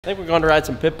I think we're going to ride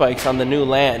some pit bikes on the new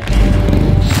land.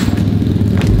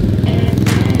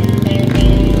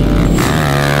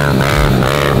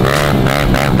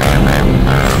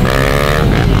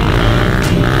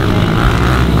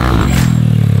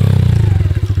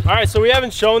 Alright, so we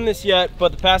haven't shown this yet,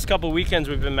 but the past couple weekends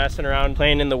we've been messing around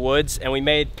playing in the woods, and we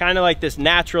made kind of like this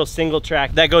natural single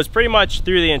track that goes pretty much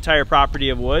through the entire property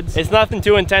of woods. It's nothing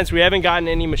too intense. We haven't gotten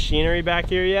any machinery back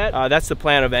here yet. That's the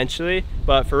plan eventually,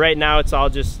 but for right now it's all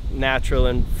just natural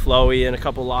and flowy and a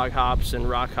couple log hops and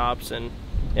rock hops, and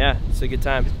yeah, it's a good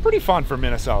time. It's pretty fun for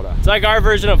Minnesota. It's like our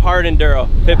version of hard enduro,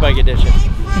 pit bike edition.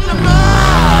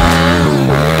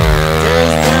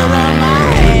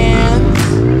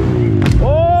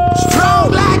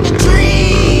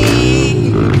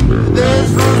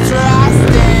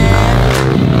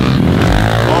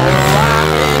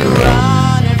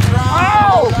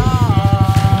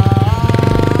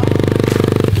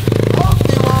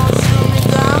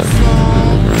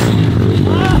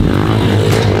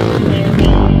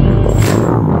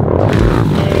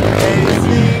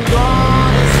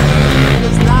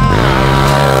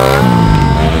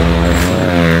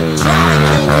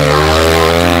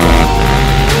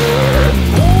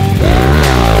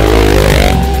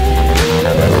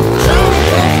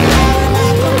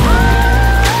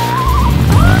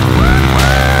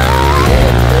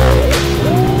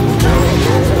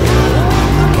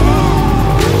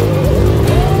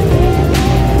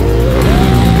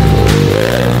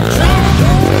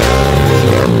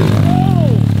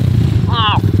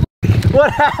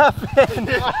 What happened?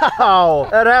 Wow,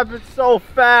 that happened so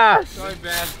fast. Sorry,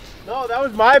 bad. No, that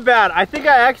was my bad. I think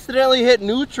I accidentally hit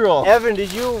neutral. Evan,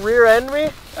 did you rear end me?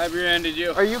 I rear-ended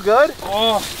you. Are you good?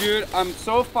 Oh, dude, I'm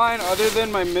so fine other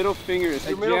than my middle fingers.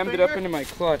 I jammed it up into my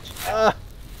clutch.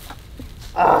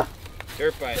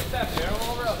 Dirt bike. Get that barrel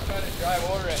over, I'll try to drive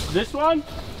over it. This one?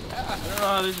 Yeah. I don't know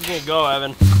how this is gonna go,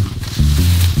 Evan.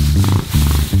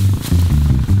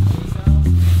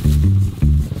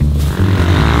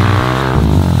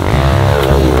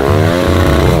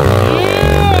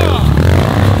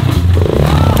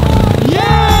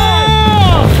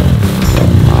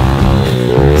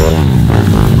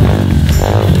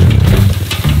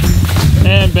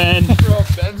 Bro,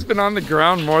 Ben's been on the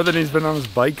ground more than he's been on his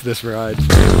bike this ride.